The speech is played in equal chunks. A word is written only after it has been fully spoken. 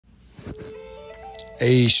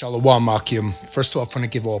Hey, Shalom Akim. First off, I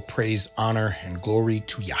want to give all praise, honor, and glory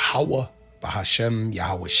to Yahweh, Bahashem,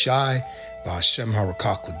 Yahweh Shai, Bahashem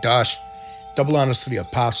Harakah Kodash. Double honors to the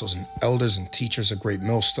apostles and elders and teachers, a great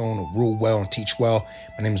millstone who rule well and teach well.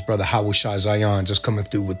 My name is Brother Yahweh Shai Zion, just coming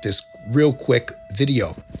through with this real quick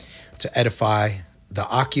video to edify the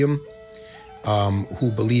Akim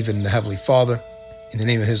who believe in the Heavenly Father in the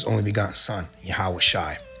name of His only begotten Son, Yahweh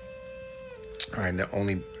Shai. All right, the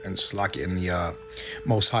only and Slakia in the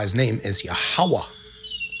Most High's name is Yahweh.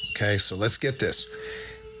 Okay, so let's get this.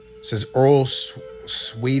 It says Earl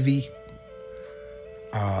Swavey,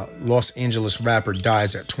 Los Angeles rapper,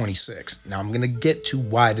 dies at 26. Now I'm going to get to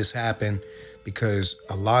why this happened, because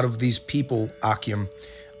a lot of these people, Akim,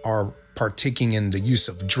 are partaking in the use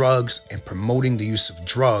of drugs and promoting the use of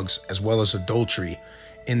drugs as well as adultery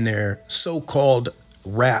in their so-called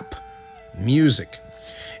rap music.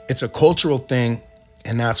 It's a cultural thing,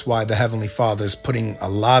 and that's why the Heavenly Father is putting a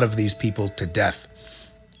lot of these people to death,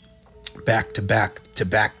 back to back to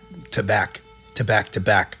back to back to back to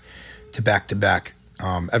back to back to back.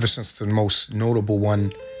 Ever since the most notable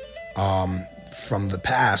one from the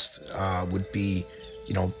past would be,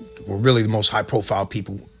 were really the most high-profile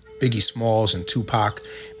people, Biggie Smalls and Tupac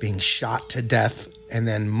being shot to death, and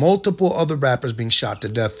then multiple other rappers being shot to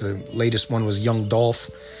death. The latest one was Young Dolph,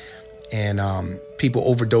 and people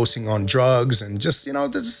overdosing on drugs, and just,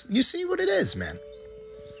 you see what it is, man.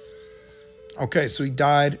 Okay, so he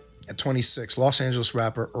died at 26. Los Angeles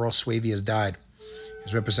rapper Earl Swavey has died.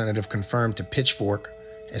 His representative confirmed to Pitchfork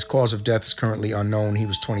his cause of death is currently unknown. He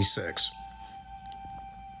was 26.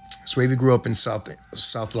 Swavey grew up in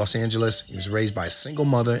South Los Angeles. He was raised by a single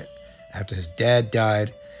mother after his dad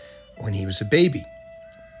died when he was a baby.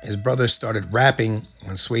 His brother started rapping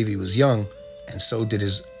when Swavey was young, and so did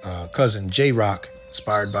his cousin J-Rock,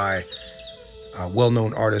 inspired by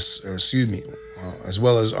well-known artists, as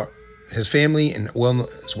well as his family, and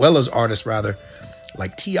as well as artists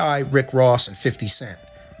like T.I., Rick Ross, and 50 Cent.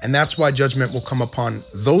 And that's why judgment will come upon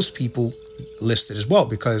those people listed as well,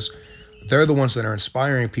 because they're the ones that are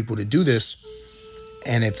inspiring people to do this,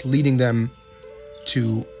 and it's leading them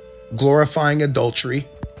to glorifying adultery,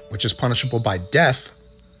 which is punishable by death,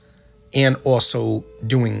 and also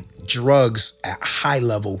doing drugs at high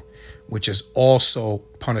level, which is also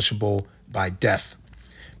punishable by death,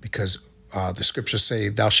 because the scriptures say,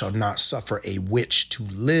 "Thou shalt not suffer a witch to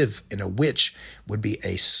live," and a witch would be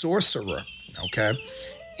a sorcerer, okay,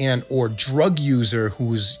 and or drug user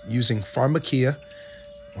who is using pharmakia,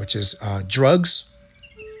 which is drugs,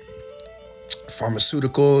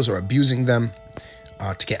 pharmaceuticals, or abusing them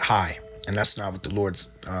to get high, and that's not what the Lord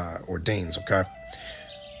ordains, okay?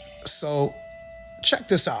 So check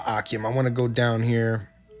this out, Akim. I want to go down here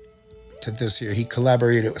to this here. He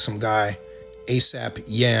collaborated with some guy, ASAP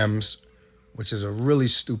Yams, which is a really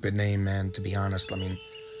stupid name, man, to be honest. I mean,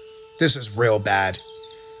 this is real bad.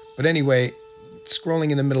 But anyway,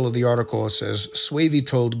 scrolling in the middle of the article, it says, Swavey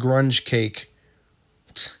told Grunge Cake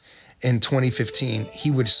in 2015,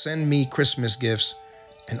 he would send me Christmas gifts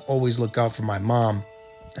and always look out for my mom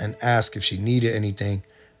and ask if she needed anything.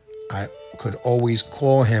 I could always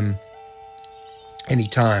call him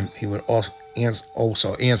anytime. He would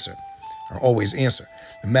also answer, or always answer.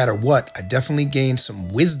 No matter what, I definitely gained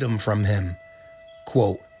some wisdom from him.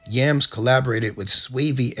 Quote, Yams collaborated with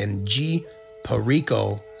Swavey and G.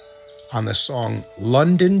 Perico on the song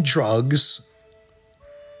London Drugs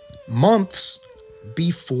months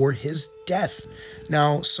before his death.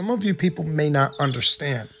 Now, some of you people may not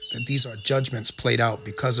understand that these are judgments played out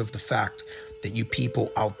because of the fact that you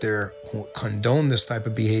people out there who condone this type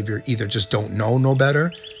of behavior either just don't know no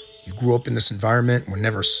better, you grew up in this environment, were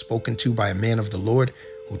never spoken to by a man of the Lord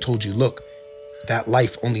who told you, look, that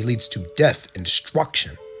life only leads to death and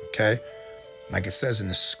destruction, okay? Like it says in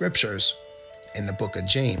the scriptures in the book of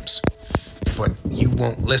James, but you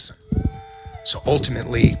won't listen. So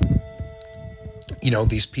ultimately,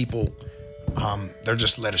 these people, they're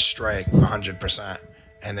just led astray 100%,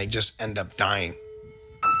 and they just end up dying.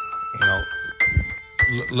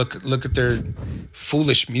 Look at their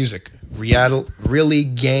foolish music. Really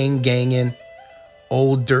ganging,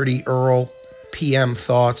 old dirty Earl, PM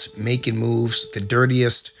thoughts, making moves, the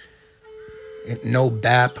dirtiest, no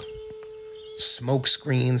BAP, smoke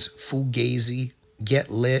screens, fugazi, get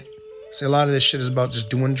lit. See, a lot of this shit is about just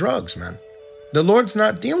doing drugs, man. The Lord's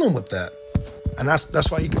not dealing with that. And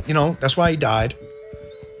that's why that's why he died.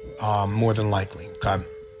 More than likely. Okay.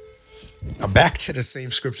 Now back to the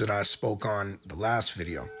same scripture that I spoke on the last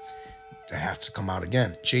video. That has to come out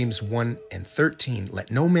again. James 1:13.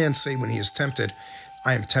 Let no man say when he is tempted,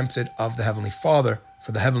 I am tempted of the Heavenly Father,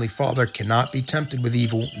 For the heavenly Father cannot be tempted with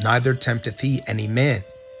evil, neither tempteth he any man.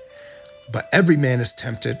 But every man is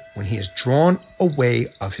tempted when he is drawn away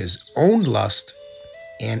of his own lust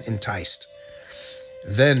and enticed.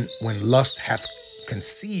 Then when lust hath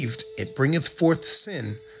conceived, it bringeth forth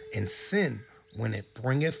sin, and sin, when it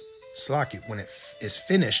is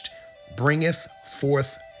finished, bringeth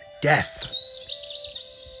forth death.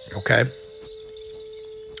 Okay?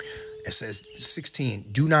 It says 16,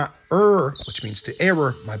 do not err, which means to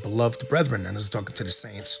error, my beloved brethren. And this is talking to the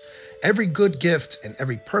saints. Every good gift and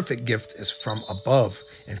every perfect gift is from above,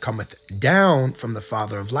 and cometh down from the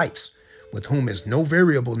Father of lights, with whom is no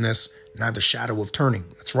variableness, neither shadow of turning.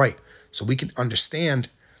 That's right. So we can understand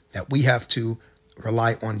that we have to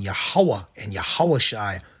rely on Yahweh and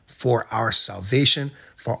Yahushai for our salvation,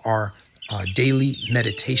 for our daily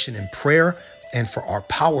meditation and prayer, and for our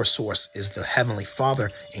power source is the Heavenly Father,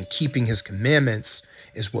 and keeping his commandments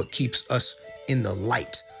is what keeps us in the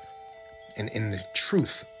light and in the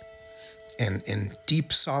truth and in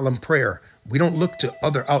deep, solemn prayer. We don't look to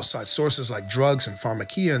other outside sources like drugs and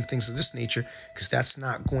pharmakia and things of this nature, because that's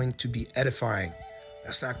not going to be edifying.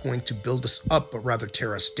 That's not going to build us up, but rather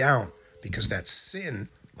tear us down, because that sin,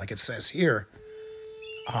 like it says here,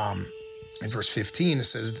 in verse 15, it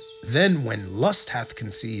says, then when lust hath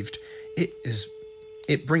conceived,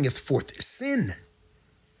 it bringeth forth sin.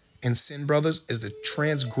 And sin, brothers, is the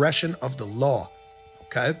transgression of the law.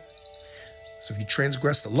 Okay? So if you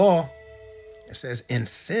transgress the law, it says, in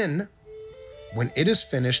sin, when it is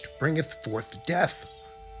finished, bringeth forth death.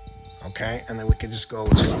 Okay? And then we can just go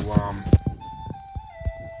to,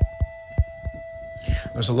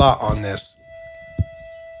 there's a lot on this.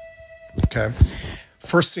 Okay?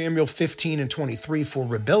 1 Samuel 15 and 23, for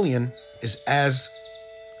rebellion is as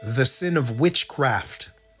the sin of witchcraft,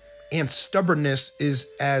 and stubbornness is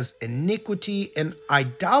as iniquity and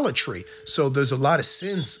idolatry. So there's a lot of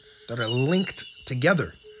sins that are linked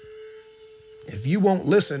together. If you won't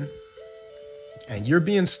listen and you're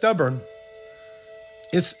being stubborn,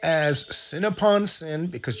 it's as sin upon sin,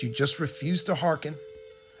 because you just refuse to hearken,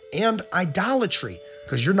 and idolatry,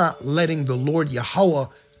 because you're not letting the Lord Yahweh,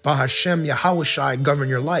 Bahashem Yahushai, govern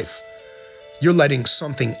your life. You're letting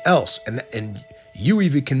something else, and you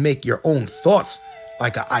even can make your own thoughts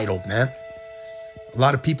like an idol, man. A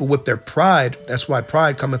lot of people with their pride, that's why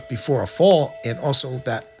pride cometh before a fall, and also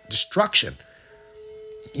that destruction,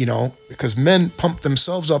 because men pump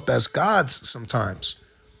themselves up as gods sometimes,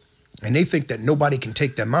 and they think that nobody can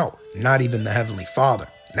take them out, not even the Heavenly Father.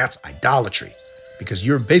 And that's idolatry, because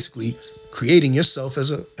you're basically creating yourself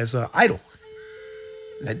as a idol.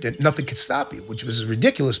 That nothing can stop you, which was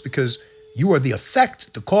ridiculous, because you are the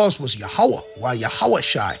effect. The cause was Yahweh, while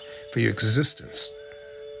Yahushai for your existence.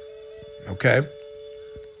 Okay?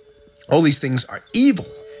 All these things are evil,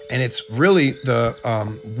 and it's really the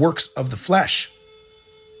works of the flesh.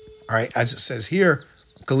 All right? As it says here,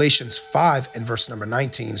 Galatians 5 and verse number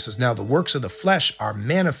 19, it says, now the works of the flesh are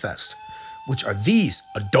manifest, which are these: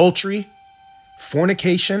 adultery,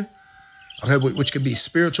 fornication, okay, which could be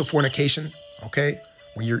spiritual fornication, okay,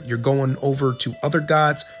 when you're going over to other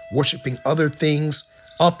gods, worshiping other things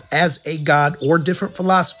up as a god, or different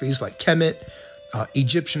philosophies like Kemet,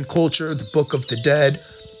 Egyptian culture, the Book of the Dead,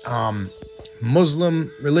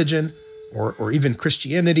 Muslim religion, or even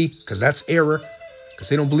Christianity, because that's error, because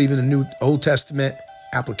they don't believe in the Old Testament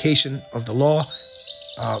application of the law,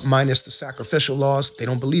 minus the sacrificial laws. They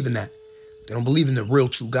don't believe in that. They don't believe in the real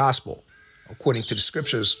true gospel according to the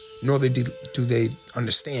scriptures, nor do they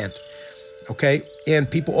understand. Okay? And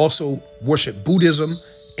people also worship Buddhism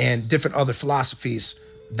and different other philosophies.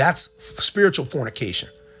 That's spiritual fornication.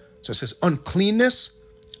 So it says uncleanness,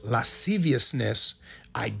 lasciviousness,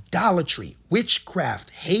 idolatry, witchcraft,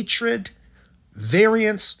 hatred,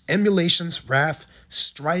 variance, emulations, wrath,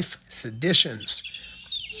 strife, seditions,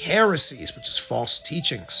 heresies, which is false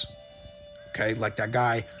teachings. Okay, like that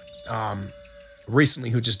guy recently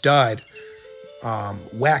who just died,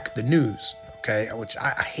 Whack the News. Okay, which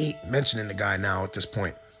I hate mentioning the guy now at this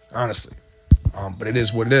point, honestly. But it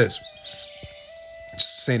is what it is.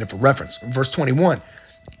 Just saying it for reference. Verse 21,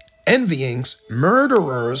 envyings,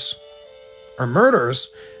 murderers,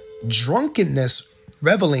 drunkenness,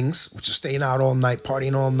 revelings, which is staying out all night,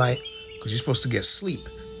 partying all night, because you're supposed to get sleep.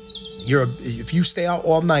 If you stay out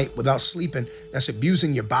all night without sleeping, that's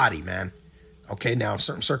abusing your body, man. Okay, now in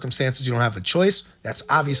certain circumstances you don't have a choice. That's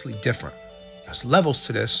obviously different. There's levels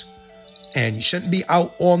to this. And you shouldn't be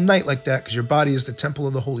out all night like that, because your body is the temple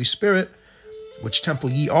of the Holy Spirit, which temple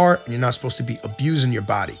ye are, and you're not supposed to be abusing your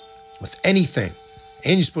body with anything.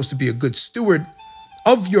 And you're supposed to be a good steward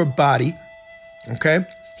of your body, okay?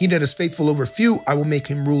 He that is faithful over few, I will make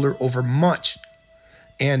him ruler over much.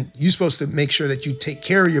 And you're supposed to make sure that you take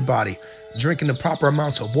care of your body, drinking the proper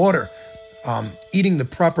amounts of water, eating the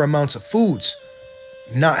proper amounts of foods,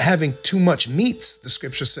 not having too much meats. The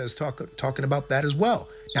scripture says, talking about that as well.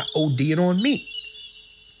 Not ODing on meat.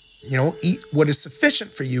 You know, eat what is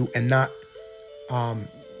sufficient for you and not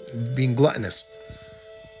being gluttonous.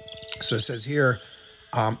 So it says here,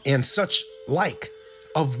 and such like,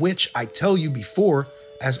 of which I tell you before,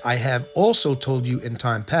 as I have also told you in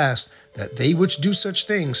time past, that they which do such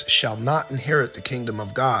things shall not inherit the kingdom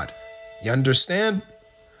of God. You understand?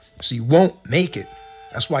 So you won't make it.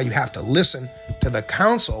 That's why you have to listen to the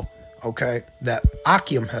counsel, okay, that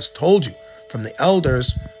Akim has told you from the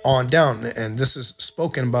elders on down. And this is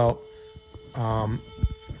spoken about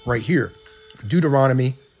right here.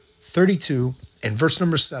 Deuteronomy 32 and verse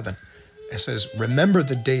number 7. It says, remember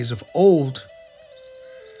the days of old.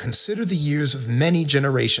 Consider the years of many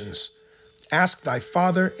generations. Ask thy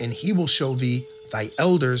father, and he will show thee thy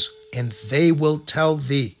elders, and they will tell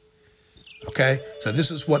thee. Okay, so this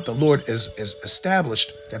is what the Lord is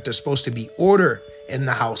established, that there's supposed to be order in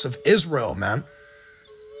the house of Israel, man.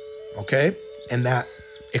 Okay, and that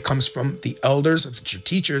it comes from the elders, of your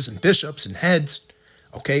teachers and bishops and heads,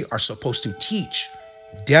 okay, are supposed to teach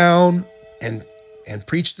down and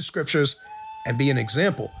preach the scriptures and be an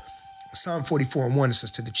example. Psalm 44:1, it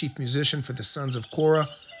says, to the chief musician for the sons of Korah,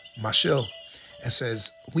 Mashil, it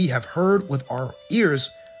says, we have heard with our ears,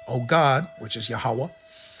 O God, which is Yahweh,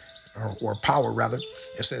 or power rather.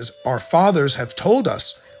 It says, our fathers have told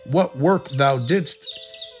us what work thou didst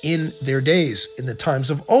in their days, in the times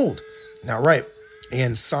of old. Now, right,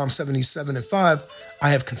 in Psalm 77:5, I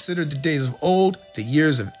have considered the days of old, the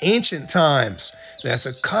years of ancient times. That's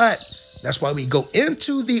a cut. That's why we go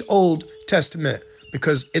into the Old Testament,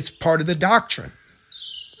 because it's part of the doctrine.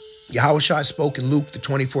 Yahushua spoke in Luke, the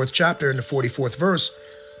 24th chapter, in the 44th verse,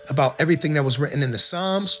 about everything that was written in the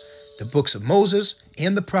Psalms, the books of Moses,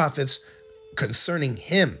 and the prophets concerning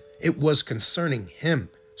him. It was concerning him.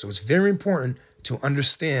 So it's very important to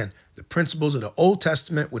understand the principles of the Old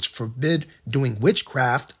Testament, which forbid doing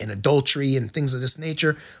witchcraft and adultery and things of this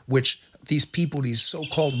nature, which these people, these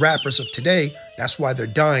so-called rappers of today, that's why they're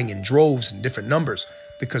dying in droves and different numbers,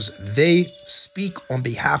 because they speak on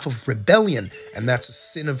behalf of rebellion, and that's a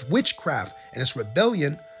sin of witchcraft. And it's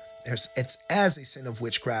rebellion, it's as a sin of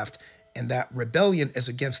witchcraft, and that rebellion is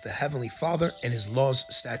against the Heavenly Father and his laws,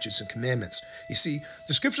 statutes, and commandments. You see,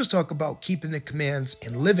 the scriptures talk about keeping the commands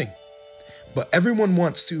and living, but everyone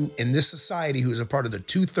wants to, in this society, who is a part of the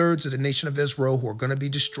 2/3 of the nation of Israel who are going to be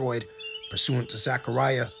destroyed, pursuant to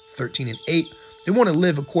Zechariah 13:8, they want to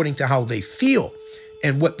live according to how they feel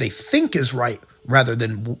and what they think is right, rather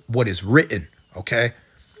than what is written, okay?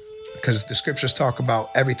 Because the scriptures talk about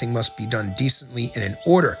everything must be done decently and in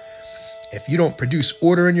order. If you don't produce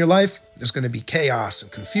order in your life, there's going to be chaos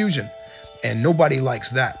and confusion, and nobody likes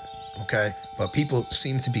that, okay? But people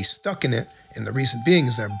seem to be stuck in it, and the reason being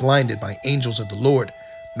is they're blinded by angels of the Lord.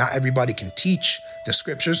 Not everybody can teach the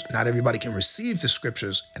scriptures. Not everybody can receive the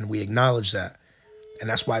scriptures, and we acknowledge that. And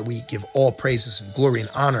that's why we give all praises and glory and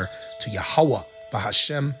honor to Yahweh,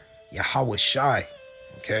 Bahashem, Yahweh Shai,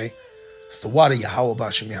 okay? Thawada Yahweh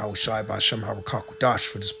Bahashem, Yahweh Shai, Bahashem Harakakudash,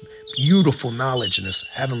 for this beautiful knowledge and this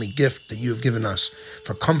heavenly gift that you have given us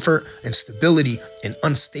for comfort and stability in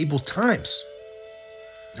unstable times.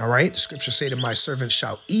 All right? The scriptures say that my servants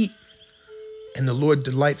shall eat, and the Lord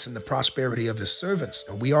delights in the prosperity of his servants.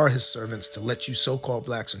 And we are his servants to let you so-called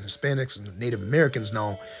blacks and Hispanics and Native Americans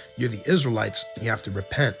know you're the Israelites and you have to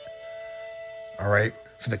repent. All right?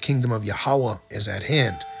 For the kingdom of Yahweh is at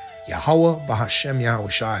hand. Yahweh Bahashem Yahweh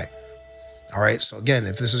Shai. All right? So again,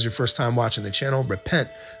 if this is your first time watching the channel, repent,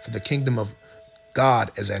 for the kingdom of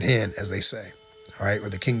God is at hand, as they say. All right? Or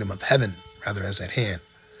the kingdom of heaven, rather, is at hand.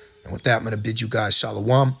 And with that, I'm going to bid you guys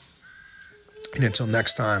shalom. And until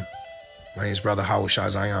next time, my name is Brother Howard Shai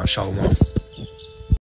Zion. Shalom.